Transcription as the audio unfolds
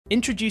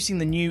Introducing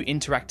the new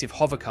interactive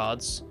hover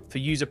cards for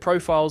user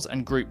profiles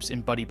and groups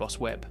in BuddyBoss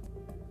Web.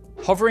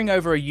 Hovering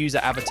over a user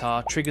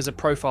avatar triggers a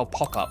profile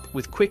pop-up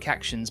with quick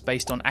actions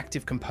based on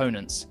active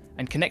components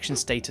and connection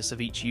status of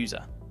each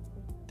user.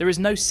 There is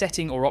no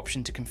setting or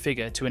option to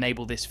configure to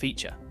enable this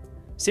feature.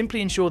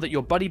 Simply ensure that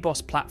your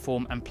BuddyBoss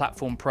Platform and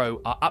Platform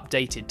Pro are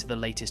updated to the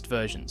latest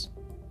versions.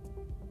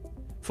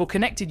 For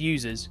connected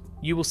users,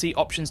 you will see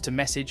options to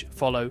message,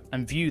 follow,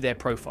 and view their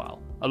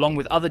profile, along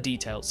with other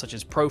details such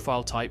as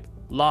profile type,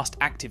 last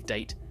active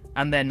date,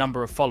 and their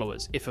number of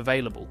followers, if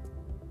available.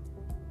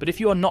 But if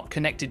you are not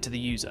connected to the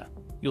user,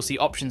 you'll see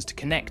options to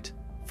connect,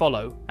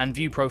 follow, and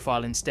view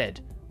profile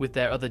instead, with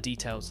their other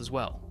details as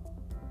well.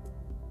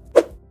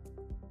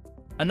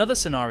 Another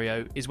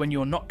scenario is when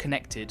you're not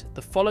connected,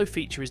 the follow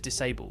feature is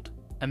disabled,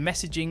 and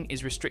messaging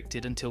is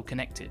restricted until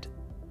connected.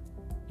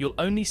 You'll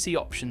only see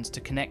options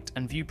to connect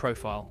and view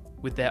profile,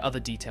 with their other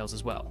details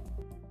as well.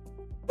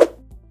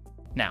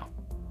 Now,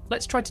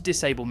 let's try to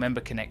disable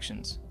member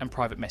connections and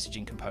private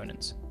messaging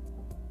components.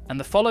 And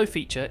the follow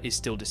feature is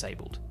still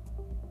disabled.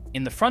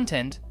 In the front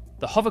end,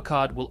 the hover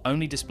card will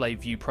only display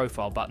View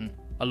Profile button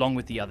along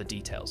with the other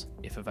details,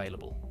 if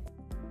available.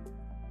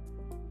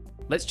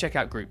 Let's check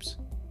out groups.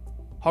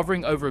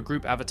 Hovering over a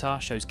group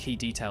avatar shows key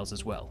details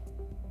as well.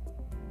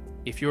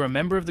 If you're a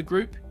member of the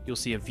group, you'll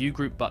see a View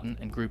Group button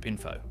and group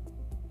info,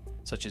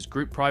 such as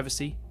group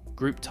privacy,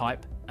 group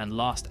type, and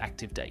last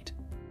active date.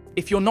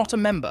 If you're not a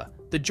member,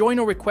 the Join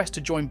or Request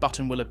to Join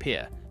button will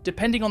appear,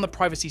 depending on the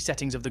privacy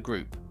settings of the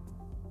group.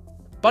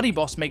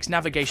 BuddyBoss makes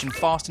navigation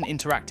fast and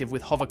interactive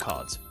with hover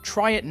cards.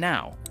 Try it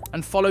now,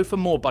 and follow for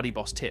more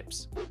BuddyBoss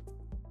tips.